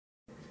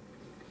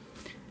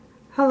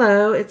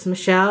Hello, it's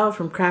Michelle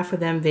from Craft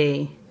with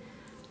MV,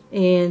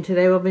 and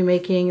today we'll be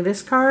making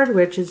this card,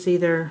 which is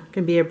either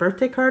can be a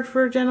birthday card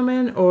for a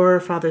gentleman or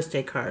a Father's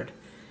Day card.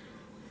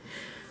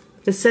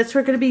 The sets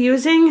we're going to be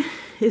using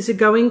is a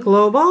Going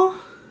Global.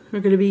 We're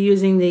going to be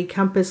using the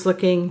compass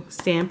looking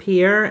stamp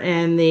here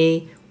and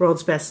the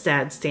World's Best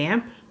Dad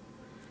stamp.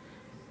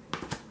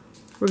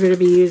 We're going to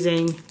be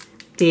using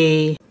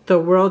the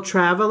World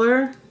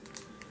Traveler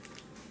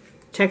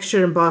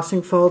textured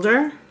embossing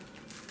folder.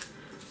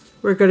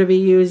 We're going to be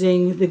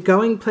using the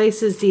Going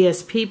Places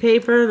DSP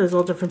paper. There's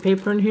all different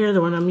paper in here. The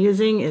one I'm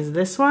using is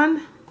this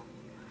one.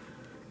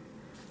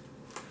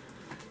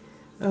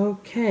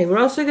 Okay, we're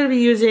also going to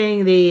be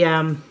using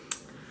the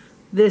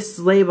this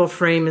label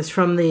frame is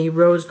from the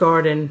Rose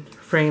Garden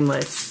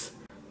Framelits.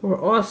 We'll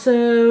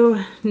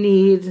also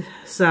need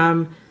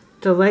some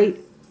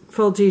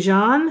delightful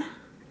Dijon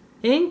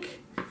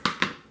ink,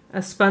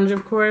 a sponge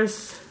of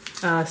course,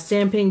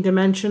 stamping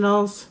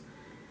dimensionals,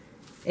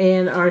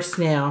 and our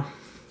snail.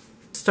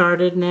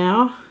 Started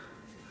now.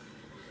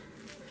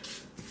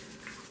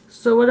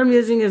 So what I'm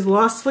using is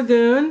Lost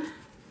Lagoon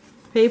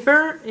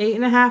paper,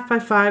 8.5 by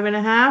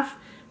 5.5,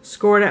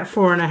 scored at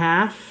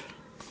 4.5.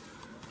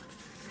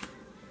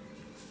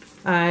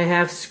 I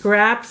have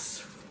scraps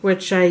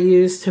which I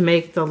use to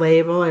make the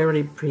label. I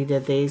already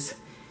pre-did these,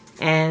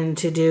 and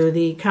to do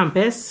the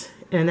compass,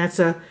 and that's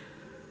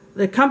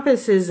the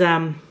compass is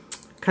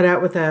cut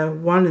out with a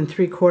 1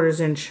 3/4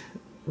 inch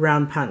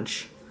round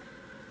punch.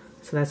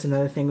 So that's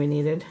another thing we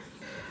needed.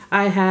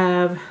 I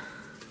have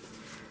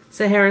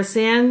Sahara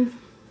Sand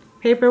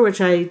paper, which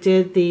I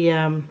did the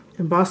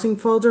embossing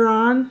folder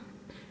on,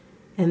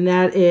 and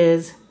that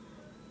is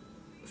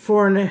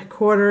 4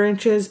 1/4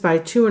 inches by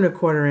 2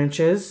 1/4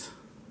 inches.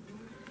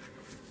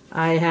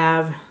 I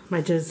have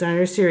my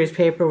designer series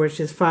paper, which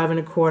is 5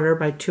 1/4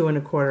 by 2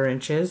 1/4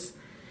 inches,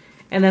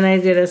 and then I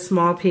did a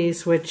small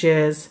piece which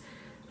is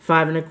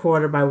 5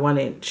 1/4 by 1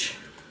 inch.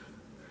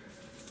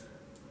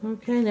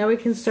 Okay, now we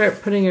can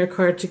start putting our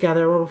card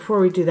together. Well,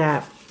 before we do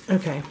that,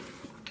 okay,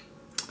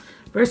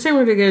 first thing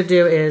we're going to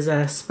do is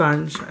a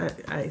sponge.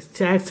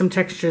 To add some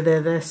texture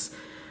to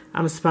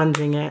I'm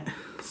sponging it.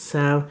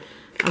 So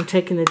I'm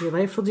taking the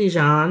Delightful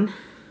Dijon,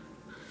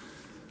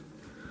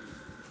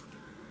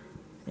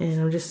 and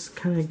I'm just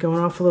kind of going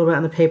off a little bit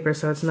on the paper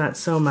so it's not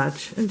so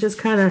much, and I just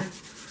kind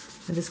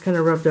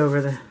of rubbed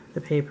over the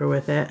paper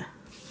with it.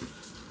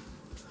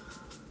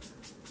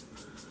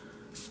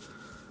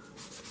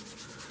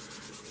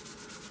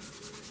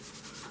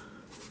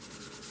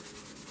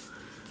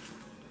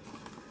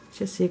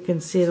 Just so you can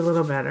see it a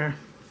little better.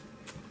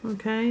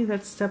 Okay,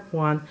 that's step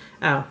one.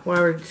 Oh,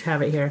 well, I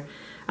have it here.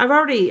 I've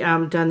already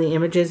done the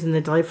images in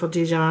the Delightful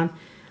Dijon,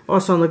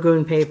 also on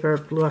Lagoon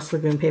paper, Lost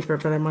Lagoon paper,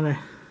 but I want to,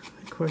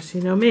 of course, you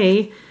know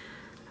me,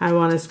 I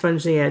want to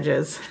sponge the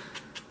edges.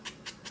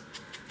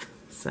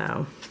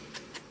 So,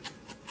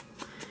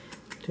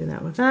 do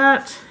that with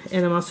that.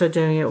 And I'm also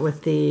doing it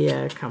with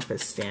the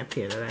compass stamp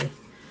here that I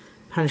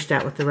punched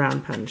out with the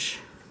round punch.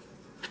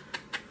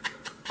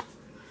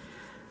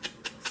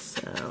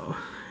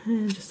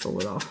 And just a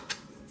little,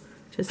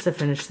 just to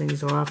finish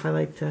things off.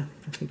 I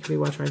think if you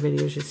watch my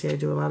videos, you see I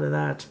do a lot of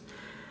that.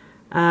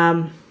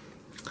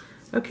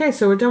 Okay,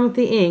 so we're done with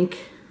the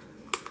ink.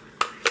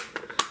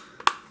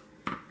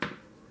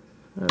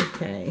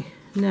 Okay,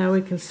 now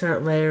we can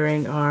start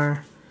layering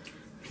our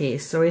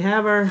piece. So we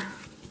have our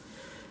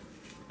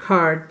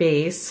card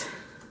base.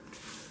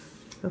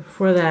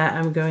 Before that,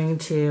 I'm going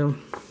to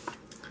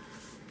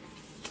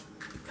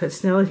put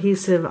snail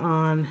adhesive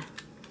on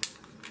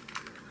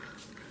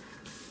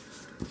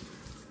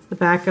the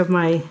back of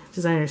my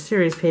designer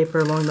series paper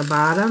along the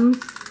bottom.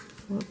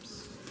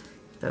 Whoops,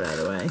 get that out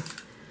of the way.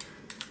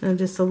 And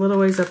just a little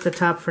ways up the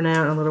top for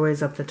now, and a little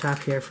ways up the top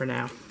here for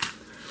now.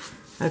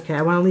 Okay,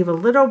 I want to leave a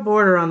little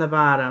border on the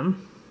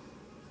bottom,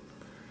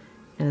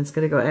 and it's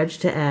going to go edge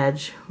to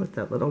edge with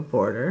that little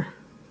border.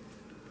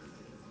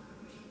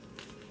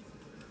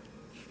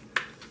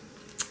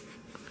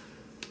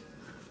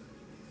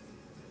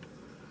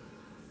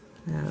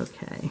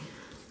 Okay,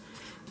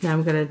 now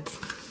I'm going to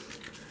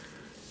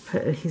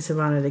put adhesive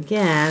on it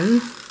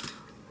again,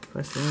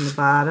 pressing on the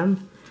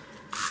bottom,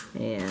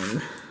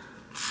 and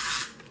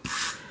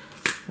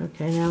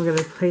okay, now I'm going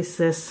to place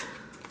this,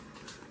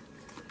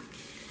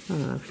 I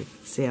don't know if you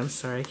can see, I'm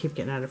sorry, I keep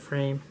getting out of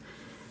frame,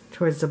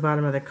 towards the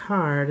bottom of the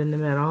card in the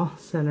middle,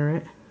 center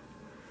it.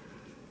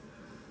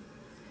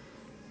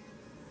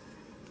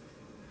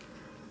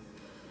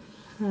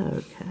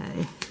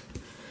 Okay.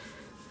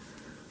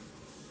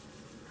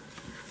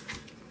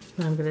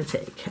 Now I'm going to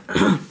take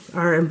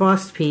our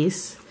embossed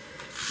piece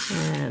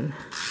and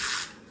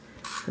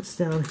put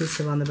snail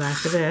adhesive on the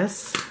back of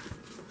this,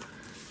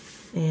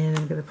 and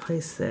I'm going to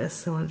place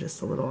this, I want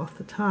just a little off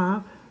the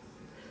top,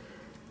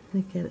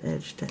 make it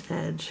edge to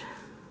edge,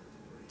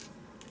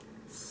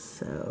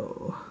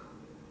 so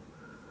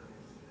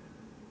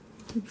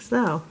like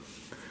so.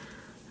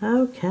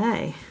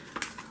 Okay,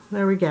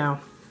 there we go.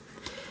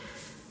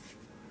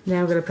 Now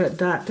I'm going to put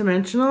dot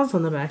dimensionals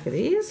on the back of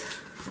these.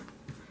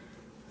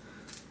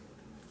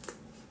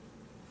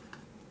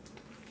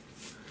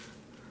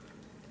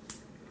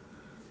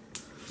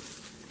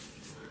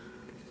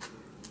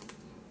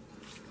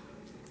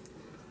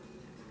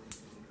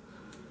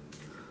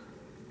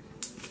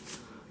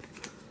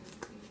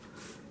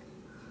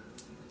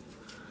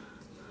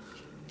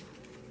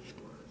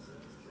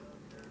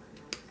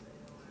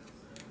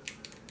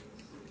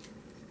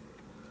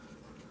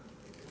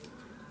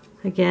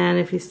 Again,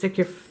 if you stick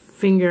your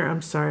finger,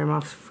 I'm sorry, I'm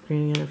off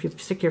screen again. If you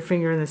stick your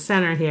finger in the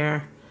center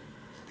here,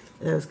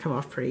 those come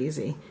off pretty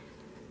easy.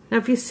 Now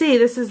if you see,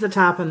 this is the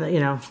top and the, you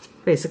know,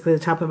 basically the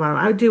top and the bottom.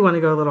 I do want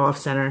to go a little off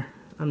center.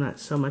 I'm not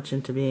so much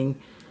into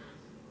being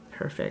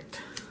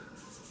perfect.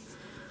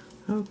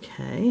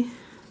 Okay.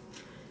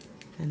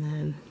 And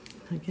then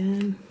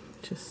again,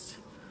 just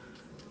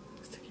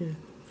stick your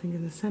finger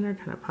in the center,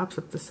 kind of pops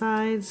up the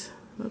sides.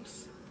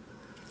 Whoops.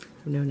 I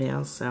have no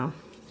nails, so.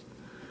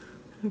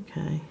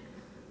 Okay.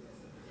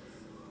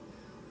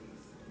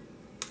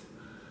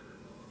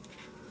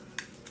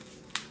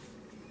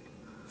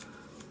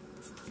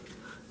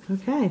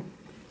 Okay,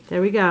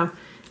 there we go.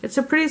 It's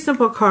a pretty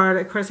simple card.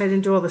 Of course, I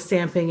didn't do all the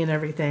stamping and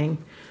everything.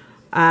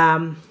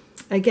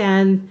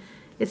 Again,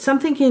 it's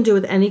something you can do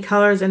with any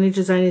colors, any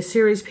design, any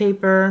series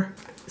paper,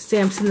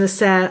 stamps in the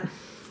set,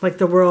 like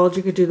the world.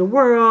 You could do the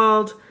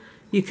world.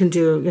 You can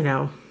do, you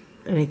know,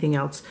 anything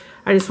else.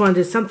 I just wanted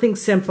to do something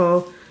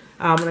simple.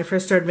 When I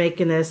first started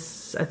making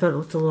this, I thought it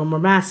looked a little more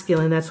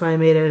masculine. That's why I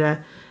made it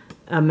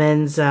a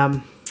men's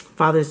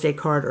Father's Day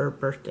card or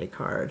birthday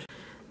card.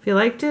 If you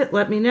liked it,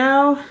 let me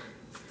know.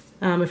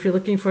 If you're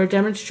looking for a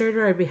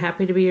demonstrator, I'd be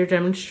happy to be your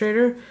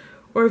demonstrator.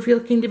 Or if you're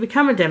looking to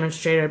become a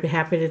demonstrator, I'd be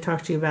happy to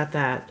talk to you about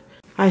that.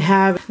 I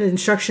have the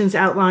instructions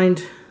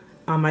outlined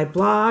on my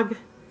blog,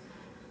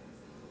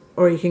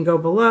 or you can go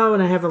below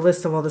and I have a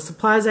list of all the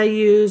supplies I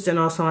used, and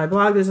also on my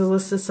blog there's a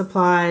list of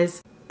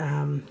supplies.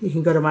 You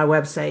can go to my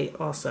website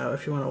also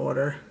if you want to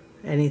order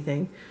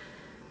anything.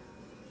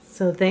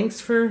 So thanks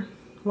for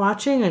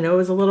watching. I know it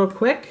was a little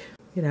quick.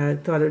 You know, I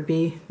thought it would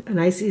be a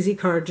nice easy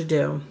card to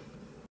do.